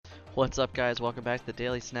What's up, guys? Welcome back to the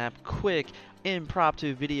Daily Snap. Quick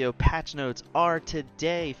impromptu video patch notes are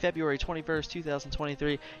today, February 21st,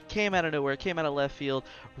 2023. Came out of nowhere, came out of left field.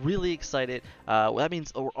 Really excited. That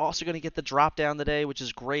means we're also going to get the drop down today, which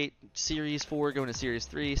is great. Series 4 going to Series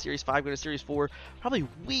 3, Series 5 going to Series 4. Probably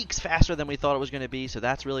weeks faster than we thought it was going to be, so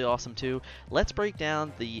that's really awesome too. Let's break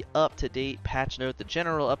down the up-to-date patch note, the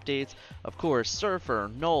general updates. Of course, Surfer,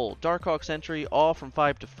 Null, Darkhawk Sentry, all from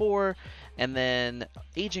 5 to 4. And then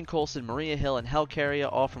Agent Coulson, Maria Hill, and Hellcarrier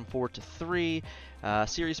all from 4 to 3.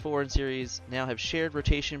 Series 4 and Series now have shared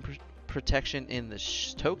rotation protection in the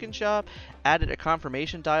token shop. Added a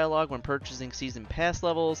confirmation dialog when purchasing season pass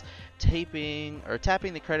levels. Tapping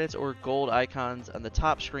the credits or gold icons on the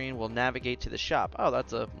top screen will navigate to the shop. Oh,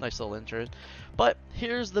 that's a nice little intro. But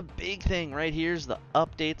here's the big thing, right? Here's the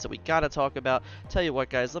updates that we gotta talk about. Tell you what,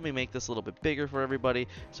 guys, let me make this a little bit bigger for everybody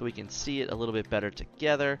so we can see it a little bit better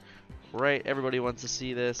together. Right, everybody wants to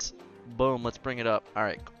see this. Boom, let's bring it up.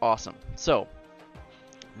 Alright, awesome. So,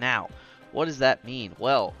 now, what does that mean?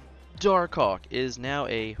 Well, Darkhawk is now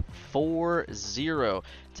a 4-0.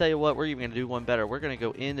 Tell you what, we're even going to do one better. We're going to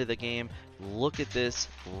go into the game, look at this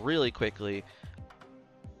really quickly.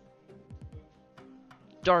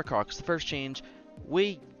 Darkhawk's the first change.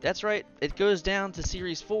 That's right, it goes down to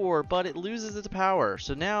Series 4, but it loses its power.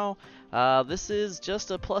 So now, this is just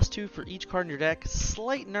a +2 for each card in your deck.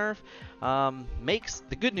 Slight nerf.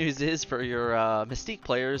 The good news is for your Mystique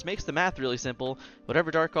players, makes the math really simple.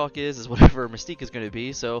 Whatever Darkhawk is whatever Mystique is going to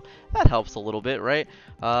be, so that helps a little bit, right?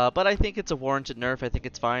 But I think it's a warranted nerf. I think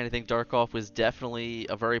it's fine. I think Darkhawk was definitely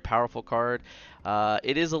a very powerful card.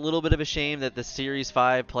 It is a little bit of a shame that the Series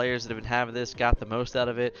 5 players that have been having this got the most out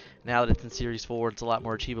of it. Now that it's in Series 4, it's a lot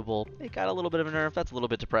more achievable. It got a little bit of a nerf. That's a little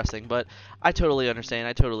bit depressing, but I totally understand.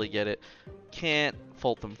 I totally get it. Can't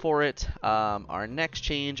fault them for it. Our next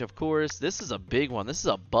change, of course, this is a big one. This is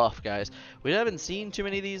a buff, guys. We haven't seen too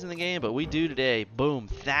many of these in the game, but we do today. Boom,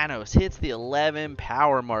 Thanos hits the 11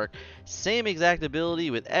 power mark. Same exact ability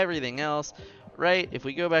with everything else. Right, if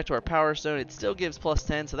we go back to our Power Stone, it still gives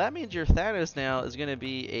 +10, so that means your Thanos now is going to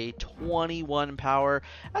be a 21 power.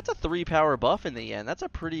 That's a 3 power buff in the end. That's a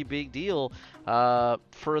pretty big deal for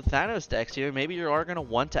Thanos decks here. Maybe you are going to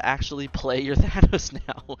want to actually play your Thanos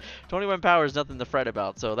now. 21 power is nothing to fret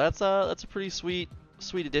about, so that's a pretty sweet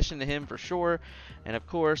addition to him for sure. And of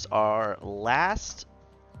course, our last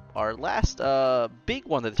big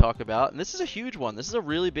one to talk about, and this is a huge one. This is a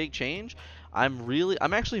really big change.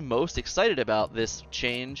 I'm actually most excited about this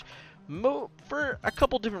change for a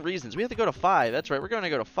couple different reasons. We have to go to 5. That's right, we're going to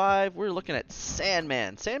go to 5. We're looking at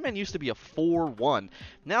Sandman. Sandman used to be a 4-1.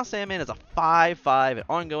 Now Sandman is a 5-5, and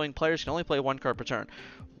ongoing players can only play 1 card per turn.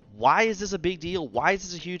 Why is this a big deal? Why is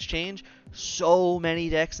this a huge change? So many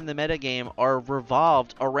decks in the metagame are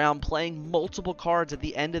revolved around playing multiple cards at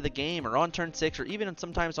the end of the game or on turn 6 or even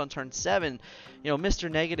sometimes on turn 7. You know,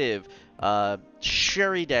 Mr. Negative,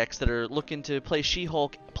 Sherry decks that are looking to play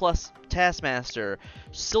She-Hulk plus Taskmaster,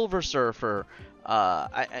 Silver Surfer.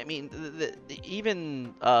 I mean,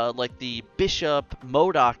 even like the Bishop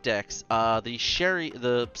Modok decks, the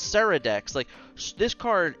Sarah decks, like this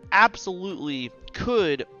card absolutely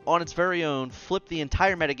could, on its very own, flip the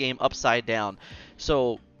entire metagame upside down.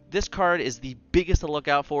 So this card is the biggest to look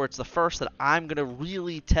out for. It's the first that I'm going to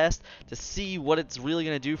really test to see what it's really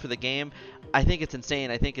going to do for the game. I think it's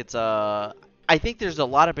insane. I think there's a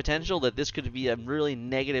lot of potential that this could be a really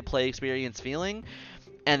negative play experience feeling.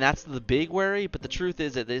 And that's the big worry, but the truth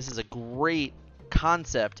is that this is a great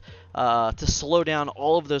concept to slow down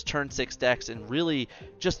all of those turn 6 decks and really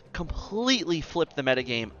just completely flip the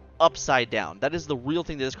metagame upside down. That is the real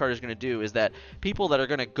thing that this card is going to do, is that people that are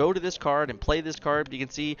going to go to this card and play this card, you can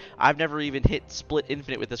see I've never even hit Split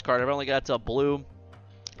Infinite with this card. I've only got to blue.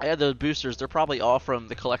 I had those boosters. They're probably all from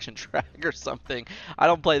the collection track or something. I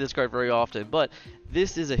don't play this card very often, but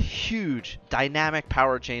this is a huge dynamic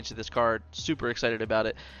power change to this card. Super excited about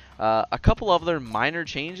it. A couple of other minor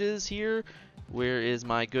changes here. Where is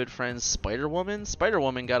my good friend Spider-Woman?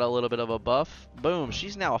 Spider-Woman got a little bit of a buff. Boom,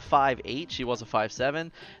 she's now a 5-8. She was a 5-7.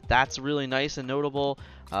 That's really nice and notable.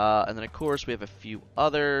 And then, of course, we have a few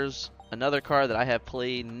others. Another card that I have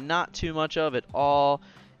played not too much of at all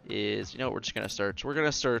is, you know what, we're just going to search. We're going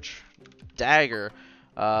to search Dagger.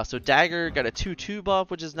 So Dagger got a 2-2 buff,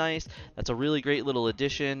 which is nice. That's a really great little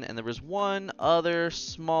addition. And there was one other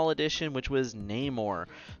small addition, which was Namor.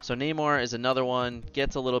 So Namor is another one,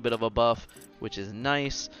 gets a little bit of a buff, which is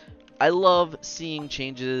nice. I love seeing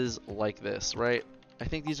changes like this, right? I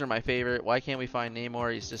think these are my favorite. Why can't we find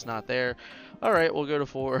Namor? He's just not there. Alright, we'll go to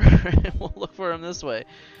 4 and we'll look for him this way.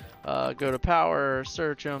 Go to power,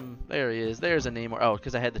 search him. There he is. There's a Namor. Oh,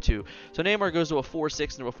 because I had the 2. So Namor goes to a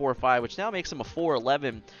 4-6 into a 4-5, which now makes him a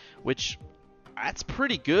 4-11, which that's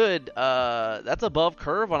pretty good. That's above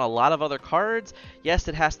curve on a lot of other cards. Yes,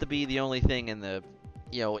 it has to be the only thing in the,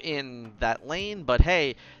 in that lane, but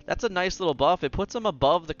hey, that's a nice little buff. It puts him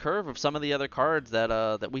above the curve of some of the other cards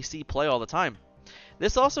that we see play all the time.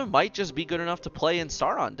 This also might just be good enough to play in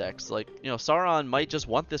Sauron decks. Like, Sauron might just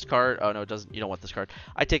want this card. Oh, no, it doesn't. You don't want this card.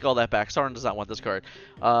 I take all that back. Sauron does not want this card.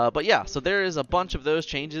 But yeah, so there is a bunch of those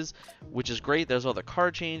changes, which is great. There's other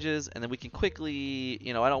card changes, and then we can quickly,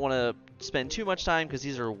 I don't want to spend too much time because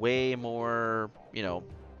these are way more,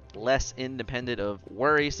 less independent of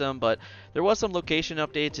worrisome, but there was some location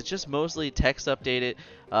updates. It's just mostly text updated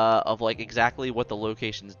of like exactly what the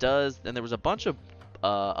locations does, and there was a bunch of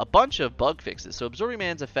bug fixes. So Absorbing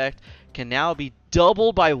Man's effect can now be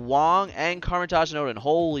doubled by Wong and Karmitage and Odin.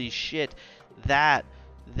 Holy shit, that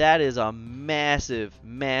is a massive,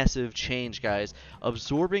 massive change, guys.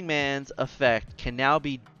 Absorbing Man's effect can now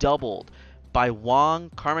be doubled by Wong,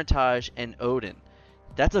 Karmitage, and Odin.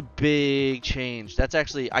 That's a big change. That's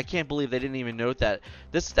actually, I can't believe they didn't even note that.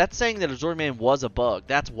 That's saying that Absorbing Man was a bug.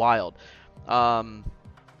 That's wild.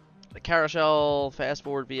 The carousel, fast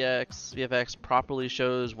forward VFX properly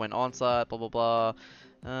shows when onslaught, blah blah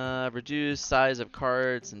blah. Reduce size of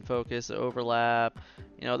cards and focus overlap.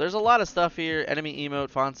 There's a lot of stuff here. Enemy emote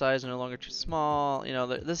font size are no longer too small.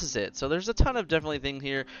 This is it. So there's a ton of definitely things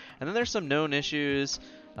here, and then there's some known issues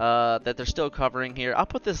that they're still covering here. I'll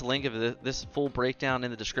put this link of this full breakdown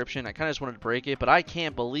in the description. I kind of just wanted to break it, but I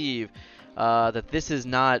can't believe that this is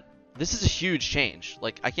not. This is a huge change.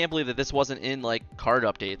 Like, I can't believe that this wasn't in, like, card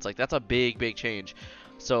updates. Like, that's a big, big change.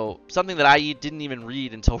 So, something that I didn't even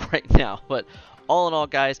read until right now. But, all in all,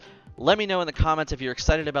 guys, let me know in the comments if you're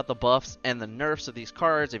excited about the buffs and the nerfs of these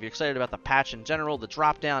cards. If you're excited about the patch in general, the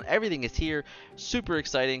drop down, everything is here. Super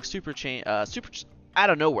exciting, super out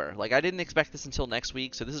of nowhere. Like, I didn't expect this until next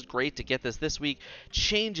week, so this is great to get this week.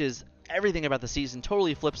 Changes everything about the season,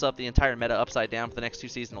 totally flips up the entire meta upside down for the next 2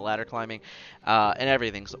 seasons of ladder climbing and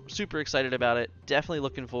everything. So super excited about it. Definitely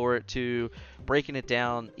looking forward to breaking it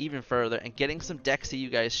down even further and getting some decks to you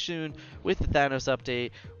guys soon with the Thanos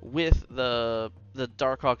update, with the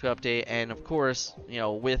Darkhawk update, and of course,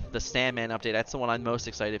 with the Sandman update. That's the one I'm most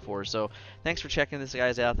excited for. So thanks for checking this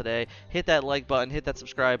guys out today. Hit that like button, hit that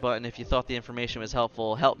subscribe button if you thought the information was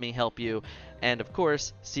helpful. Help me help you. And of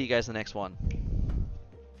course, see you guys in the next one.